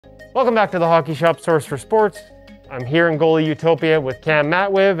Welcome back to the Hockey Shop Source for Sports. I'm here in Goalie Utopia with Cam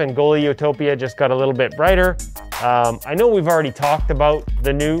Matwiv, and Goalie Utopia just got a little bit brighter. I know we've already talked about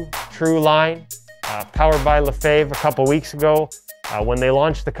the new True line, powered by Lefevre a couple weeks ago. When they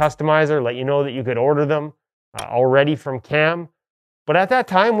launched the customizer, let you know that you could order them already from Cam. But at that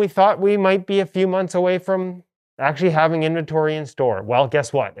time, we thought we might be a few months away from actually having inventory in store. Well,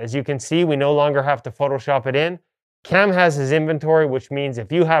 guess what? As you can see, we no longer have to Photoshop it in. Cam has his inventory, which means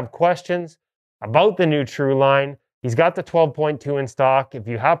if you have questions about the new True line, he's got the 12.2 in stock. If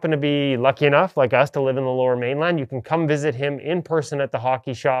you happen to be lucky enough, like us, to live in the Lower Mainland, you can come visit him in person at the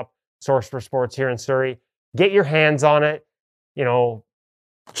Hockey Shop Source for Sports here in Surrey. Get your hands on it, you know,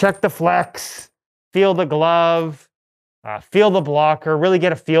 check the flex, feel the glove, feel the blocker, really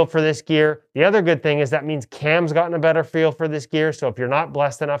get a feel for this gear. The other good thing is that means Cam's gotten a better feel for this gear. So if you're not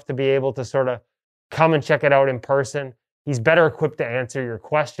blessed enough to be able to sort of come and check it out in person, he's better equipped to answer your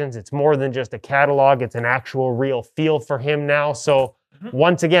questions. It's more than just a catalog. It's an actual real feel for him now. So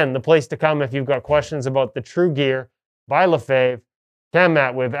once again, the place to come if you've got questions about the True gear by Lefevre, Cam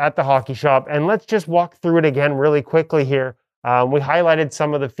Matwiv at the Hockey Shop. And let's just walk through it again really quickly here. We highlighted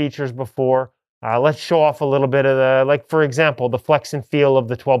some of the features before. Let's show off a little bit of the, like for example, the flex and feel of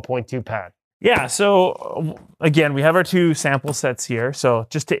the 12.2 pad. Yeah, so again, we have our two sample sets here. So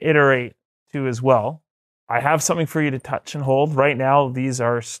just to iterate too as well, I have something for you to touch and hold. Right now, these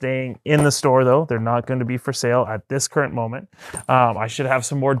are staying in the store though. They're not going to be for sale at this current moment. I should have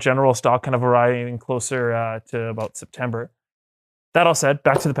some more general stock kind of arriving closer to about September. That all said,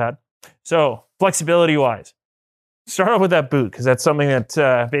 back to the pad. So flexibility wise, start off with that boot, because that's something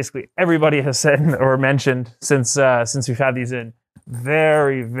that basically everybody has said or mentioned since we've had these in.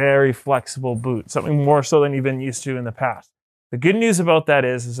 Very, very flexible boot, something more so than you've been used to in the past. The good news about that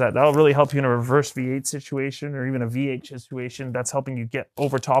is that that'll really help you in a reverse V8 situation or even a VH situation. That's helping you get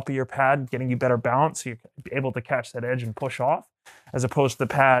over top of your pad, getting you better balance so you're able to catch that edge and push off, as opposed to the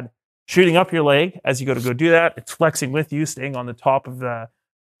pad shooting up your leg as you go to go do that. It's flexing with you, staying on the top of the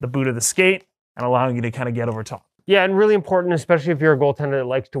boot of the skate and allowing you to kind of get over top. Yeah, and really important, especially if you're a goaltender that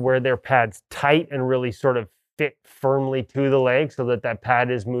likes to wear their pads tight and really sort of fit firmly to the leg so that that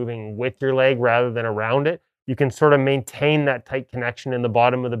pad is moving with your leg rather than around it. You can sort of maintain that tight connection in the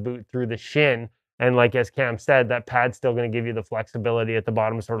bottom of the boot through the shin. And like as Cam said, that pad's still going to give you the flexibility at the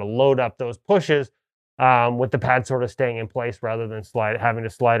bottom to sort of load up those pushes with the pad sort of staying in place rather than having to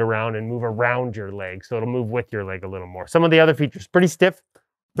slide around and move around your leg. So it'll move with your leg a little more. Some of the other features, pretty stiff.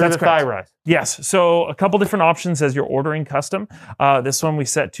 That's the thigh rise. Yes. So a couple different options as you're ordering custom. This one we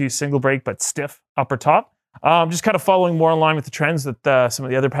set to single break but stiff upper top. Just kind of following more in line with the trends that some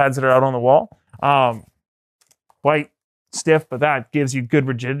of the other pads that are out on the wall. Quite stiff, but that gives you good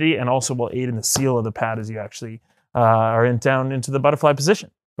rigidity and also will aid in the seal of the pad as you actually are down into the butterfly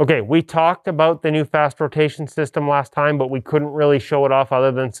position. Okay, we talked about the new fast rotation system last time, but we couldn't really show it off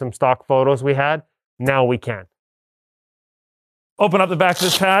other than some stock photos we had. Now we can. Open up the back of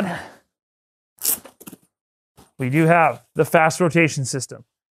this pad. We do have the fast rotation system.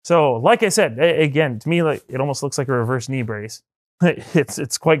 So like I said, again, to me, like it almost looks like a reverse knee brace.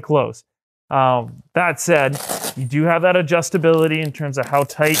 It's quite close. That said, you do have that adjustability in terms of how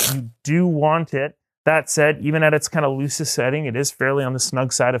tight you do want it. That said, even at its kind of loosest setting, it is fairly on the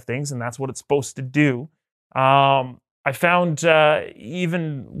snug side of things, and that's what it's supposed to do. I found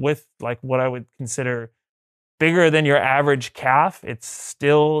even with like what I would consider bigger than your average calf, it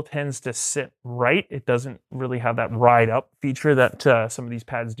still tends to sit right. It doesn't really have that ride up feature that some of these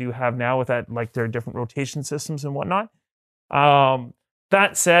pads do have now with that, like their different rotation systems and whatnot.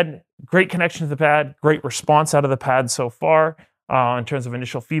 That said, great connection to the pad, great response out of the pad so far in terms of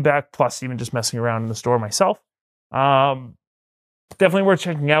initial feedback, plus even just messing around in the store myself. Definitely worth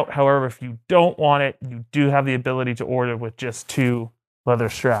checking out. However, if you don't want it, you do have the ability to order with just 2 leather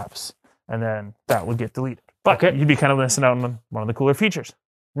straps, and then that would get deleted. But you'd be kind of missing out on one of the cooler features.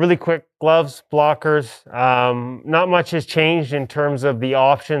 Really quick, gloves, blockers. Not much has changed in terms of the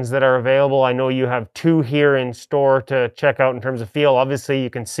options that are available. I know you have 2 here in store to check out in terms of feel. Obviously, you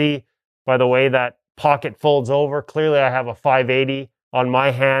can see by the way that pocket folds over. Clearly, I have a 580 on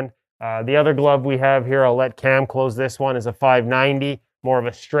my hand. The other glove we have here, I'll let Cam close this one, is a 590, more of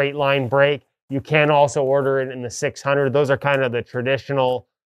a straight line break. You can also order it in the 600. Those are kind of the traditional,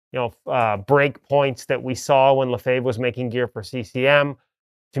 break points that we saw when Lefevre was making gear for CCM.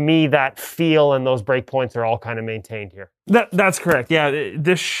 To me, that feel and those break points are all kind of maintained here. That's correct. Yeah,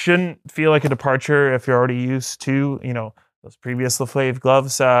 this shouldn't feel like a departure if you're already used to, those previous Lefevre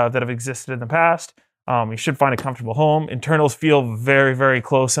gloves that have existed in the past. You should find a comfortable home. Internals feel very, very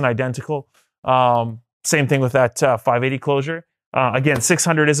close and identical. Same thing with that 580 closure. Again,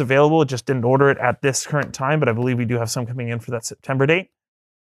 600 is available. Just didn't order it at this current time, but I believe we do have some coming in for that September date.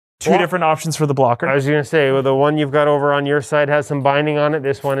 Two different options for the blocker. I was going to say, well, the one you've got over on your side has some binding on it.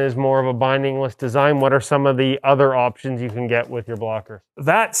 This one is more of a bindingless design. What are some of the other options you can get with your blocker?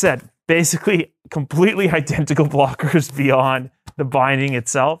 That said, basically completely identical blockers beyond the binding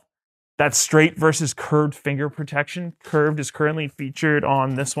itself. That's straight versus curved finger protection. Curved is currently featured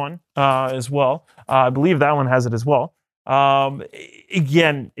on this one as well. I believe that one has it as well.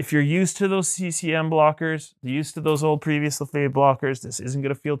 Again, if you're used to those CCM blockers, used to those old previous Lefevre blockers, this isn't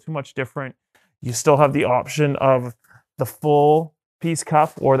going to feel too much different. You still have the option of the full piece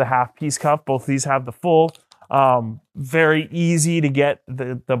cup or the half piece cup. Both of these have the full. Very easy to get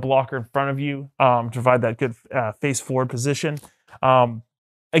the blocker in front of you to provide that good face forward position.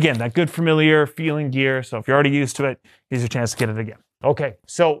 Again, that good familiar feeling gear. So if you're already used to it, here's your chance to get it again. Okay,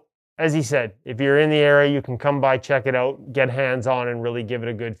 so as he said, if you're in the area, you can come by, check it out, get hands-on and really give it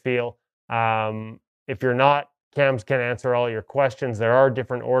a good feel. If you're not, Cam's can answer all your questions. There are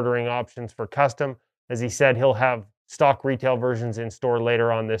different ordering options for custom. As he said, he'll have stock retail versions in store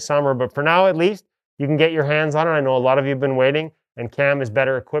later on this summer. But for now, at least, you can get your hands on it. I know a lot of you have been waiting, and Cam is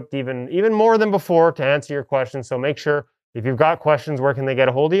better equipped even more than before to answer your questions. So make sure, if you've got questions, where can they get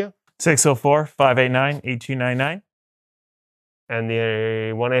a hold of you? 604-589-8299. And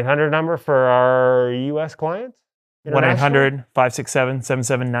the 1-800 number for our U.S. clients?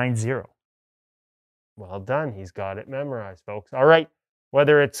 1-800-567-7790. Well done. He's got it memorized, folks. All right.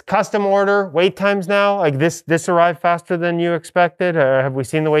 Whether it's custom order, wait times now, like this arrived faster than you expected? Have we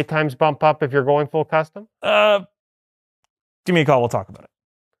seen the wait times bump up if you're going full custom? Give me a call. We'll talk about it.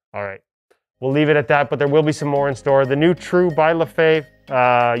 All right. We'll leave it at that, but there will be some more in store. The new True by Lefevre.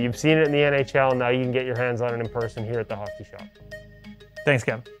 You've seen it in the NHL. Now you can get your hands on it in person here at the hockey shop. Thanks,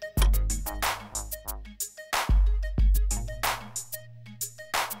 Kevin.